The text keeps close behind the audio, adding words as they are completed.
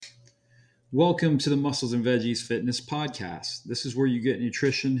Welcome to the Muscles and Veggies Fitness Podcast. This is where you get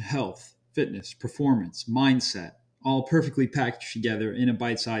nutrition, health, fitness, performance, mindset, all perfectly packaged together in a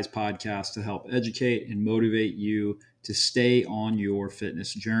bite-sized podcast to help educate and motivate you to stay on your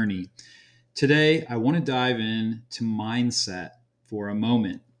fitness journey. Today, I want to dive into mindset for a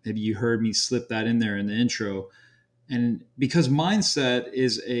moment. Maybe you heard me slip that in there in the intro. And because mindset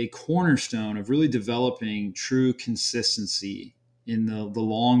is a cornerstone of really developing true consistency in the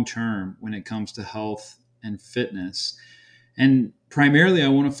long term when it comes to health and fitness. And primarily, I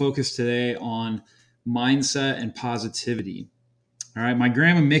want to focus today on mindset and positivity. All right. My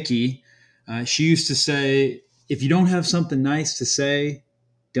grandma Mickey, she used to say, if you don't have something nice to say,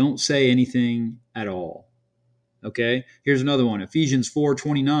 don't say anything at all. Okay, here's another one. Ephesians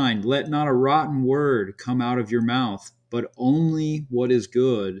 4:29. Let not a rotten word come out of your mouth, but only what is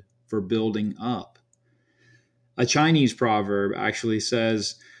good for building up. A Chinese proverb actually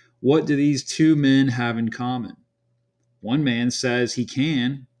says, what do these two men have in common? One man says he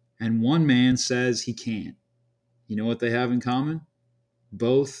can, and one man says he can't. You know what they have in common?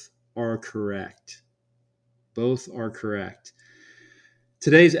 Both are correct. Both are correct.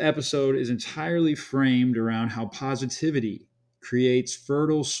 Today's episode is entirely framed around how positivity creates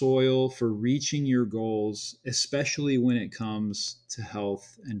fertile soil for reaching your goals, especially when it comes to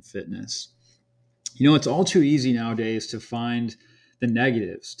health and fitness. You know, it's all too easy nowadays to find the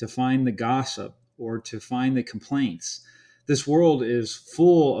negatives, to find the gossip, or to find the complaints. This world is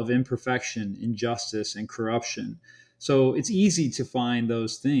full of imperfection, injustice, and corruption. So it's easy to find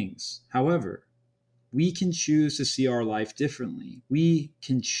those things. However, we can choose to see our life differently. We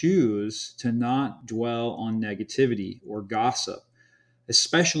can choose to not dwell on negativity or gossip,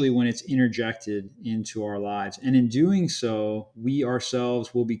 especially when it's interjected into our lives. And in doing so, we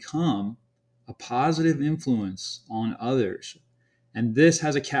ourselves will become a positive influence on others. And this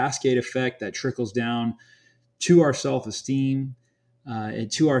has a cascade effect that trickles down to our self-esteem,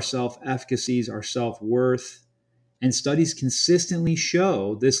 and to our self-efficacies, our self-worth. And studies consistently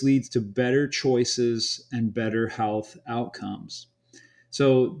show this leads to better choices and better health outcomes.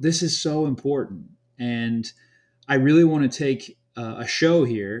 So this is so important. And I really want to take a show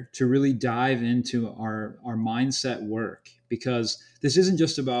here to really dive into our mindset work, because this isn't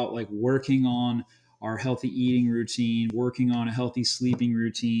just about like working on our healthy eating routine, working on a healthy sleeping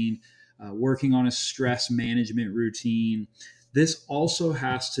routine, working on a stress management routine. This also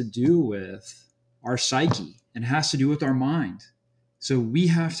has to do with our psyche and has to do with our mind. So we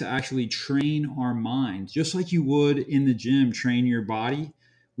have to actually train our mind, just like you would in the gym, train your body.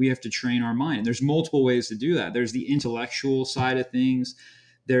 We have to train our mind. And there's multiple ways to do that. There's the intellectual side of things.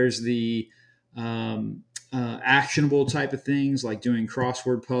 There's the actionable type of things like doing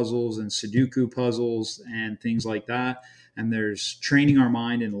crossword puzzles and Sudoku puzzles and things like that. And there's training our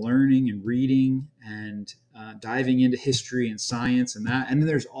mind in learning and reading and diving into history and science and that. And then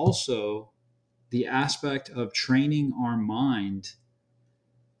there's also the aspect of training our mind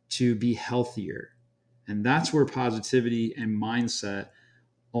to be healthier. And that's where positivity and mindset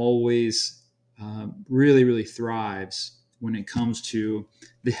always really, really thrives when it comes to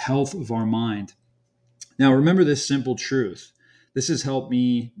the health of our mind. Now, remember this simple truth. This has helped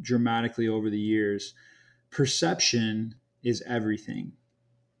me dramatically over the years. Perception is everything.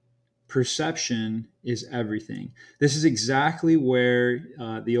 Perception is everything. This is exactly where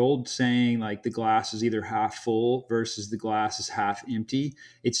the old saying, like the glass is either half full versus the glass is half empty,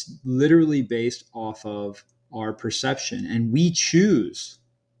 it's literally based off of our perception. And we choose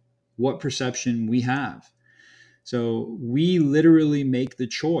what perception we have. So we literally make the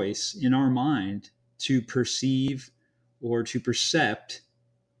choice in our mind to perceive or to percept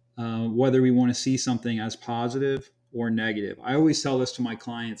whether we want to see something as positive or negative. I always tell this to my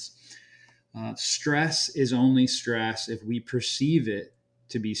clients. Stress is only stress if we perceive it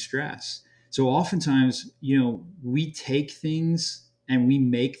to be stress. So oftentimes, we take things and we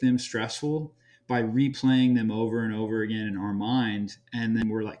make them stressful by replaying them over and over again in our mind. And then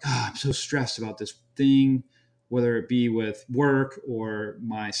we're like, I'm so stressed about this thing, whether it be with work or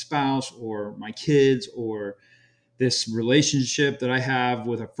my spouse or my kids or this relationship that I have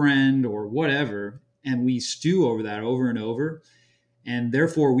with a friend or whatever. And we stew over that over and over. And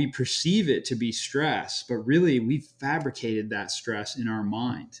therefore, we perceive it to be stress, but really we've fabricated that stress in our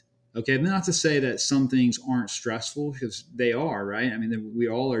mind. Okay, not to say that some things aren't stressful, because they are, right? I mean, we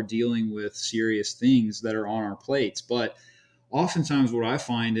all are dealing with serious things that are on our plates. But oftentimes, what I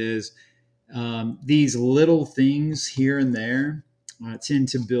find is these little things here and there tend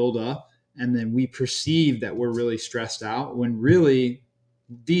to build up, and then we perceive that we're really stressed out when really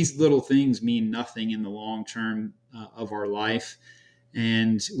these little things mean nothing in the long term of our life.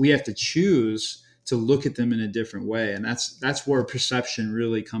 And we have to choose to look at them in a different way. And that's where perception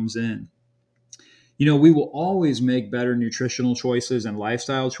really comes in. We will always make better nutritional choices and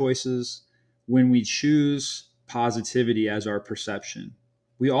lifestyle choices when we choose positivity as our perception.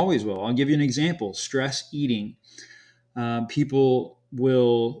 We always will. I'll give you an example: stress eating. People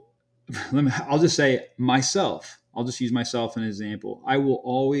will, I'll just say myself. I'll just use myself as an example. I will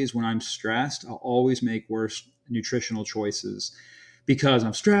always, when I'm stressed, I'll always make worse nutritional choices because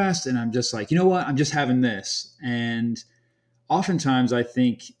I'm stressed and I'm just like, you know what? I'm just having this. And oftentimes I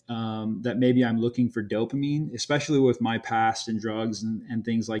think that maybe I'm looking for dopamine, especially with my past and drugs and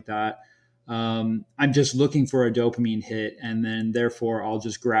things like that. I'm just looking for a dopamine hit, and then therefore I'll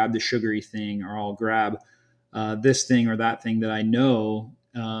just grab the sugary thing, or I'll grab this thing or that thing that I know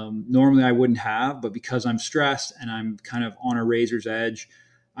normally I wouldn't have, but because I'm stressed and I'm kind of on a razor's edge,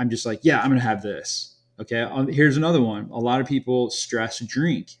 I'm just like, yeah, I'm going to have this. Okay. Here's another one. A lot of people stress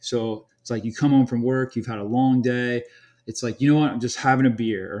drink. So it's like you come home from work, you've had a long day. It's like, you know what? I'm just having a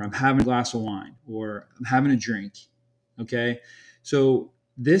beer, or I'm having a glass of wine, or I'm having a drink. Okay. So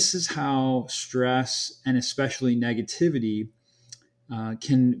this is how stress, and especially negativity,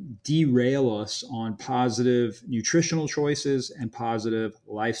 can derail us on positive nutritional choices and positive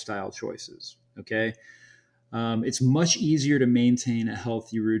lifestyle choices. Okay. It's much easier to maintain a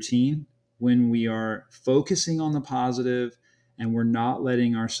healthy routine when we are focusing on the positive and we're not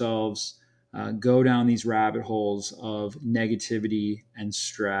letting ourselves go down these rabbit holes of negativity and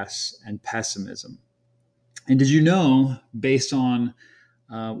stress and pessimism. And did you know, based on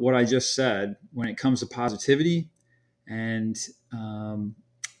what I just said, when it comes to positivity and um,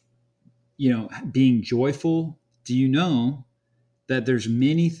 being joyful, do you know that there's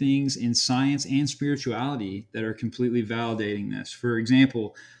many things in science and spirituality that are completely validating this? For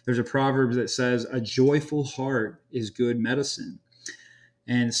example, there's a proverb that says a joyful heart is good medicine.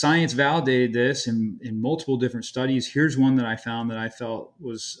 And science validated this in multiple different studies. Here's one that I found that I felt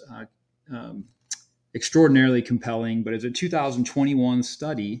was extraordinarily compelling, but it's a 2021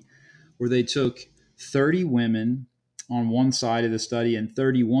 study where they took 30 women on one side of the study and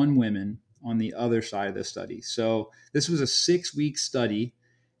 31 women on the other side of the study. So this was a 6-week study,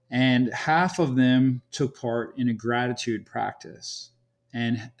 and half of them took part in a gratitude practice,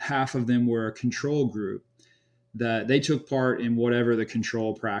 and half of them were a control group that they took part in whatever the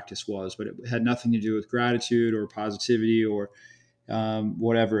control practice was, but it had nothing to do with gratitude or positivity or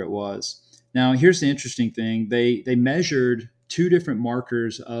whatever it was. Now, here's the interesting thing. They measured two different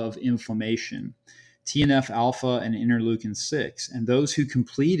markers of inflammation, TNF alpha and interleukin 6. And those who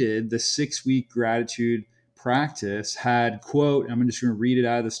completed the 6-week gratitude practice had, quote, I'm just going to read it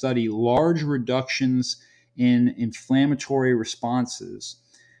out of the study, large reductions in inflammatory responses.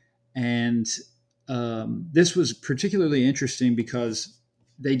 And this was particularly interesting because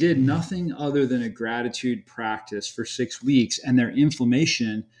they did nothing other than a gratitude practice for 6 weeks, and their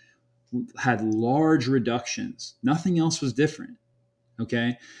inflammation had large reductions. Nothing else was different.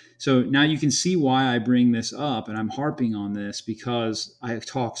 Okay. So now you can see why I bring this up, and I'm harping on this because I have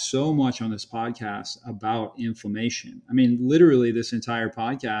talked so much on this podcast about inflammation. I mean, literally, this entire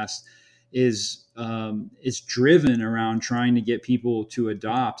podcast is driven around trying to get people to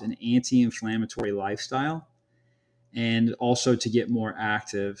adopt an anti-inflammatory lifestyle, and also to get more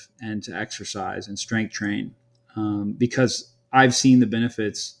active and to exercise and strength train, because I've seen the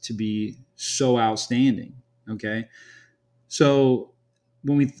benefits to be so outstanding. Okay. So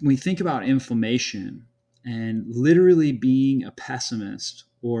when we think about inflammation and literally being a pessimist,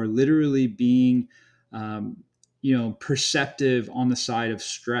 or literally being perceptive on the side of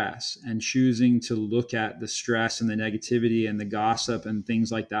stress, and choosing to look at the stress and the negativity and the gossip and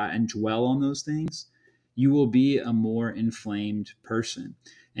things like that and dwell on those things, you will be a more inflamed person.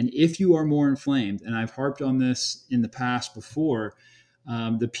 And if you are more inflamed, and I've harped on this in the past before,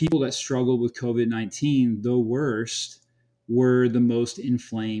 the people that struggled with COVID-19 the worst were the most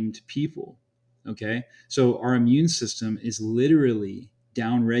inflamed people. Okay. So our immune system is literally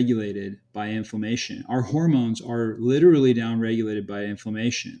downregulated by inflammation. Our hormones are literally downregulated by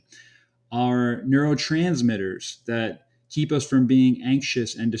inflammation. Our neurotransmitters that keep us from being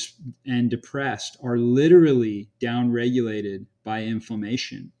anxious and depressed are literally downregulated by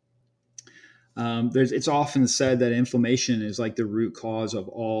inflammation. It's often said that inflammation is like the root cause of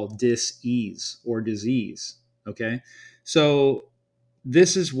all dis-ease or disease. Okay. So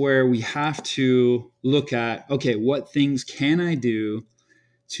this is where we have to look at, okay, what things can I do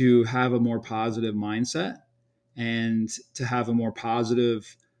to have a more positive mindset and to have a more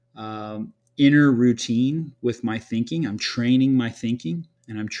positive inner routine with my thinking? I'm training my thinking,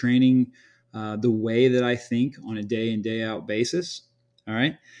 and I'm training the way that I think on a day in, day out basis. All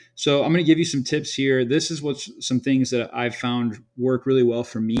right. So I'm going to give you some tips here. This is what's some things that I've found work really well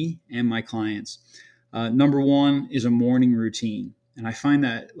for me and my clients. Number one is a morning routine. And I find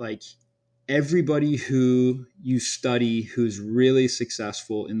that like everybody who you study who's really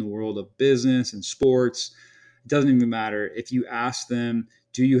successful in the world of business and sports, it doesn't even matter. If you ask them,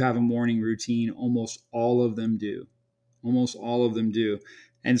 do you have a morning routine? Almost all of them do. Almost all of them do.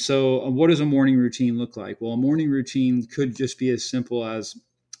 And so, what does a morning routine look like? Well, a morning routine could just be as simple as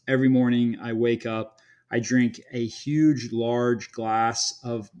every morning I wake up, I drink a huge, large glass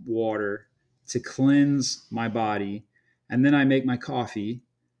of water to cleanse my body. And then I make my coffee.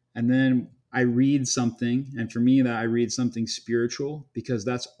 And then I read something. And for me, that I read something spiritual because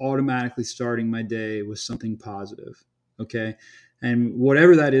that's automatically starting my day with something positive. Okay. And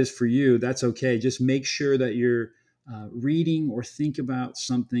whatever that is for you, that's okay. Just make sure that you're reading or think about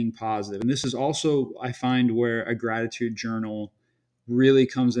something positive. And this is also, I find, where a gratitude journal really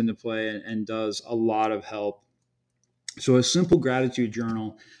comes into play and does a lot of help. So, a simple gratitude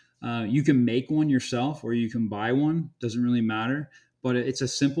journal, you can make one yourself or you can buy one, doesn't really matter. But it's a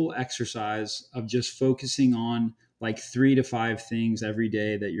simple exercise of just focusing on like 3 to 5 things every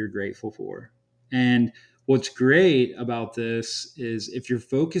day that you're grateful for. And what's great about this is if you're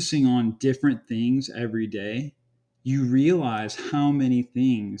focusing on different things every day, you realize how many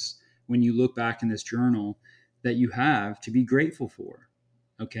things, when you look back in this journal, that you have to be grateful for.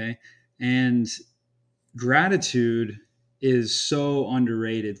 Okay. And gratitude is so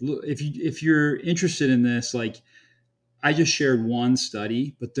underrated. Look, if you're interested in this, like I just shared one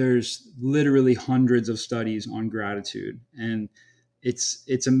study, but there's literally hundreds of studies on gratitude, and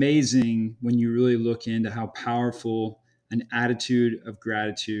it's amazing when you really look into how powerful an attitude of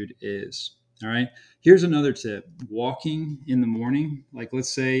gratitude is. All right. Here's another tip. Walking in the morning, like let's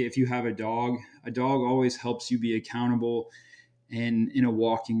say if you have a dog always helps you be accountable and in a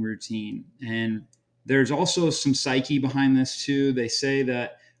walking routine. And there's also some psyche behind this too. They say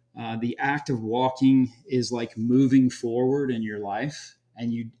that the act of walking is like moving forward in your life,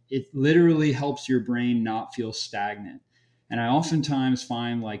 and it literally helps your brain not feel stagnant. And I oftentimes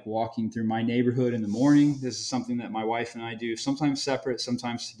find like walking through my neighborhood in the morning. This is something that my wife and I do, sometimes separate,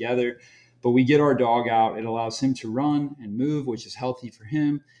 sometimes together. But we get our dog out. It allows him to run and move, which is healthy for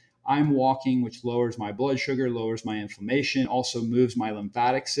him. I'm walking, which lowers my blood sugar, lowers my inflammation, also moves my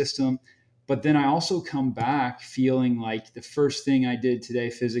lymphatic system. But then I also come back feeling like the first thing I did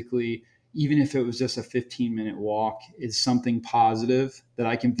today physically, even if it was just a 15-minute walk, is something positive that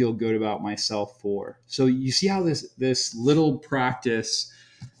I can feel good about myself for. So you see how this little practice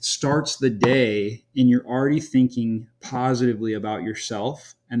starts the day and you're already thinking positively about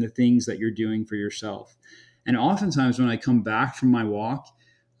yourself and the things that you're doing for yourself. And oftentimes when I come back from my walk,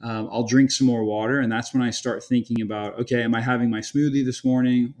 I'll drink some more water. And that's when I start thinking about, okay, am I having my smoothie this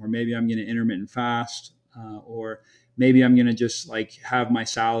morning? Or maybe I'm going to intermittent fast. Or maybe I'm going to just like have my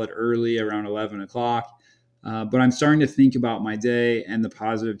salad early around 11 o'clock. But I'm starting to think about my day and the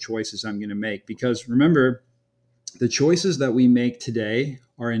positive choices I'm going to make. Because remember, the choices that we make today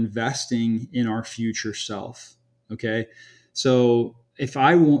are investing in our future self. Okay. So if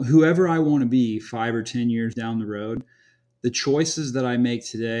I want, whoever I want to be 5 or 10 years down the road, the choices that I make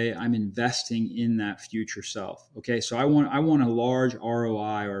today, I'm investing in that future self. Okay. So I want a large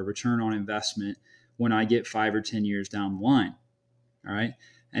ROI or a return on investment when I get 5 or 10 years down the line. All right.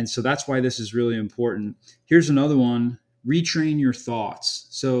 And so that's why this is really important. Here's another one. Retrain your thoughts.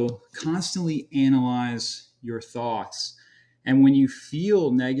 So constantly analyze your thoughts. And when you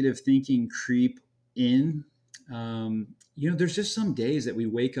feel negative thinking creep in, there's just some days that we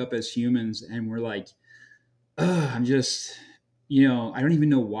wake up as humans and we're like, I'm just, I don't even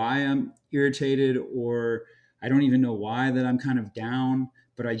know why I'm irritated, or I don't even know why that I'm kind of down,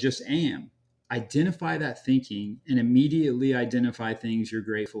 but I just am. Identify that thinking and immediately identify things you're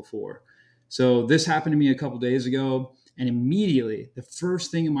grateful for. So this happened to me a couple days ago, and immediately the first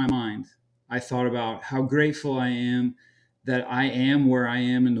thing in my mind, I thought about how grateful I am that I am where I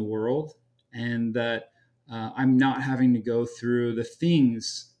am in the world, and that I'm not having to go through the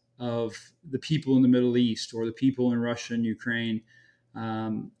things of the people in the Middle East or the people in Russia and Ukraine,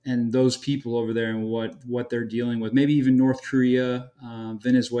 and those people over there and what they're dealing with. Maybe even North Korea,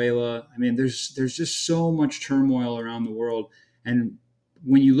 Venezuela. I mean, there's just so much turmoil around the world, and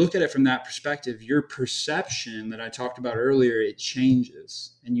when you look at it from that perspective, your perception that I talked about earlier, it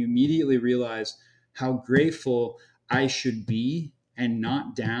changes, and you immediately realize how grateful I should be and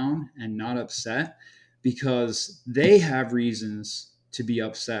not down and not upset, because they have reasons to be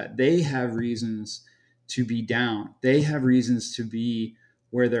upset. They have reasons to be down. They have reasons to be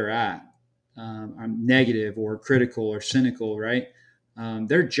where they're at, negative or critical or cynical, right?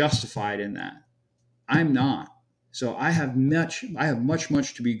 they're justified in that. I'm not. So I have much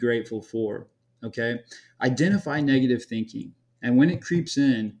to be grateful for. Okay. Identify negative thinking. And when it creeps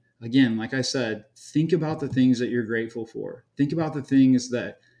in, again, like I said, think about the things that you're grateful for. Think about the things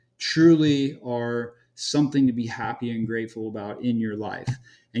that truly are something to be happy and grateful about in your life.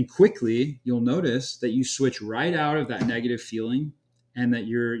 And quickly you'll notice that you switch right out of that negative feeling, and that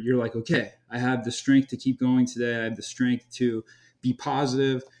you're like, okay, I have the strength to keep going today. I have the strength to be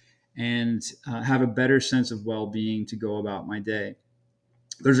positive and have a better sense of well-being to go about my day.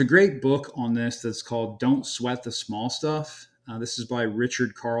 There's a great book on this that's called Don't Sweat the Small Stuff. This is by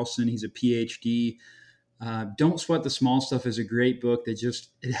Richard Carlson. He's a PhD. Don't Sweat the Small Stuff is a great book that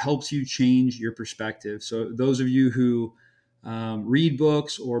it helps you change your perspective. So those of you who read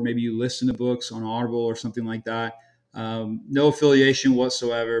books, or maybe you listen to books on Audible or something like that, no affiliation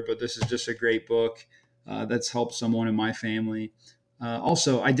whatsoever, but this is just a great book that's helped someone in my family.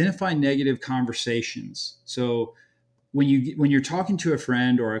 Also, identify negative conversations. So when you're talking to a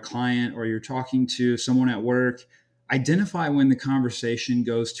friend or a client, or you're talking to someone at work, identify when the conversation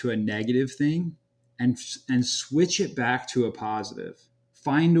goes to a negative thing, and switch it back to a positive.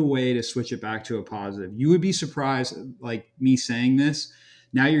 Find a way to switch it back to a positive. You would be surprised, like me saying this.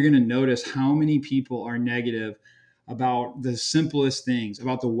 Now you're going to notice how many people are negative about the simplest things,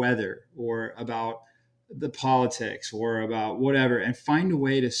 about the weather, or about the politics, or about whatever, and find a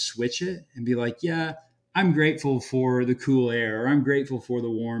way to switch it and be like, yeah, I'm grateful for the cool air, or I'm grateful for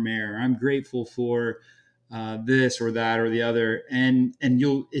the warm air, or I'm grateful for this or that or the other. And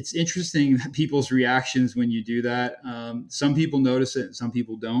it's interesting people's reactions when you do that. Some people notice it and some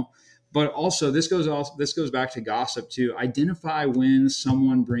people don't. But also this goes back to gossip too. Identify when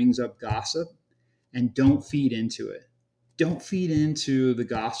someone brings up gossip, and don't feed into it. Don't feed into the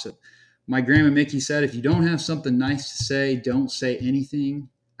gossip. My grandma Mickey said, if you don't have something nice to say, don't say anything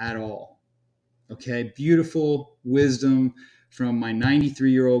at all. Okay, beautiful wisdom from my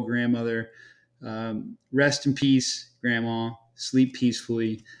 93-year-old grandmother. Rest in peace, Grandma. Sleep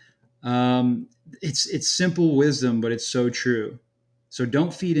peacefully. It's simple wisdom, but it's so true. So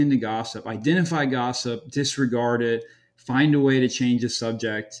don't feed into gossip. Identify gossip, disregard it, find a way to change the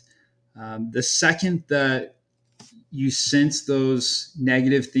subject. The second that you sense those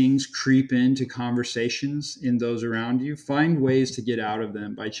negative things creep into conversations in those around you, find ways to get out of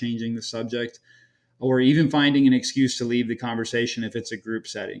them by changing the subject, or even finding an excuse to leave the conversation if it's a group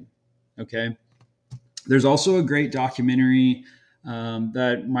setting. Okay. There's also a great documentary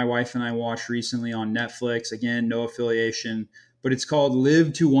that my wife and I watched recently on Netflix. Again, no affiliation, but it's called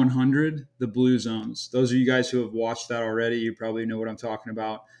Live to 100, The Blue Zones. Those of you guys who have watched that already, you probably know what I'm talking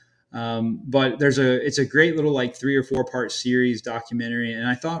about. But it's a great little like 3 or 4 part series documentary. And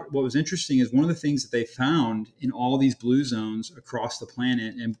I thought what was interesting is one of the things that they found in all these blue zones across the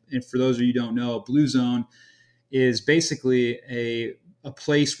planet. And for those of you who don't know, a blue zone is basically a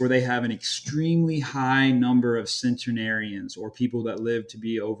place where they have an extremely high number of centenarians, or people that live to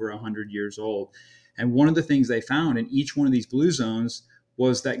be over 100 years old. And one of the things they found in each one of these blue zones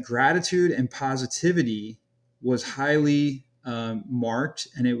was that gratitude and positivity was highly marked,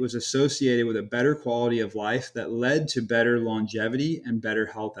 and it was associated with a better quality of life that led to better longevity and better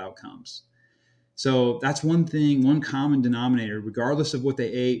health outcomes. So that's one thing, one common denominator, regardless of what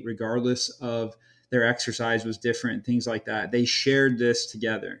they ate, regardless of their exercise was different, things like that. They shared this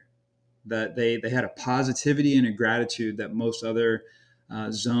together, that they had a positivity and a gratitude that most other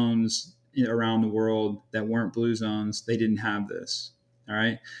zones around the world that weren't blue zones, they didn't have this. All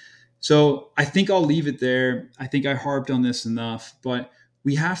right. So I think I'll leave it there. I think I harped on this enough, but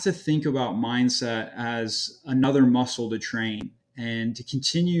we have to think about mindset as another muscle to train, and to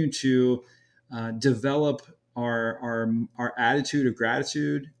continue to develop our attitude of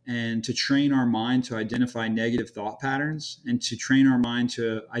gratitude, and to train our mind to identify negative thought patterns, and to train our mind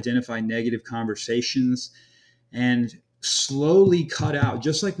to identify negative conversations, and slowly cut out,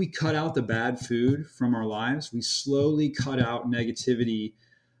 just like we cut out the bad food from our lives, we slowly cut out negativity,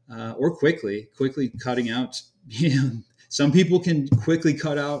 or quickly cutting out. Some people can quickly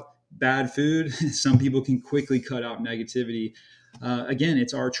cut out bad food. Some people can quickly cut out negativity. Again,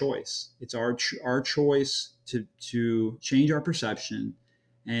 it's our choice. It's our choice to change our perception,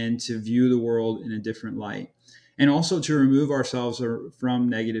 and to view the world in a different light, and also to remove ourselves from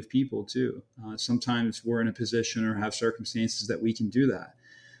negative people too. Sometimes we're in a position or have circumstances that we can do that.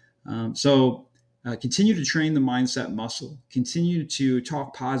 Continue to train the mindset muscle. Continue to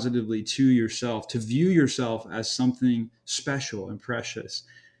talk positively to yourself, to view yourself as something special and precious.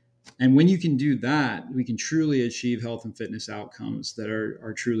 And when you can do that, we can truly achieve health and fitness outcomes that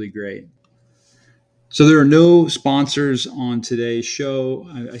are truly great. So there are no sponsors on today's show.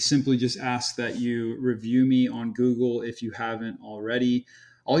 I simply just ask that you review me on Google if you haven't already.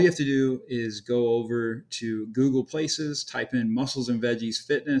 All you have to do is go over to Google Places, type in Muscles and Veggies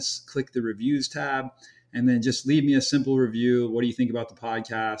Fitness, click the reviews tab, and then just leave me a simple review. What do you think about the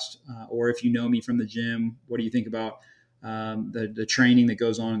podcast? Or if you know me from the gym, what do you think about the training that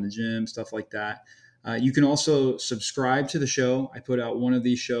goes on in the gym, stuff like that. You can also subscribe to the show. I put out one of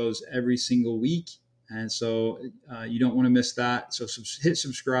these shows every single week. And so you don't want to miss that. So hit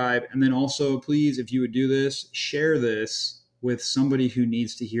subscribe. And then also, please, if you would do this, share this with somebody who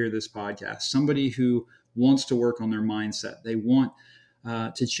needs to hear this podcast, somebody who wants to work on their mindset. They want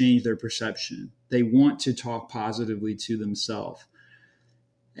to change their perception. They want to talk positively to themselves.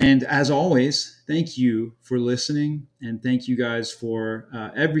 And as always, thank you for listening, and thank you guys for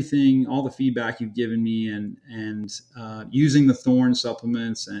everything, all the feedback you've given me, and using the Thorn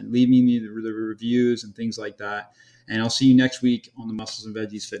supplements and leaving me the reviews and things like that. And I'll see you next week on the Muscles and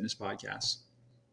Veggies Fitness Podcast.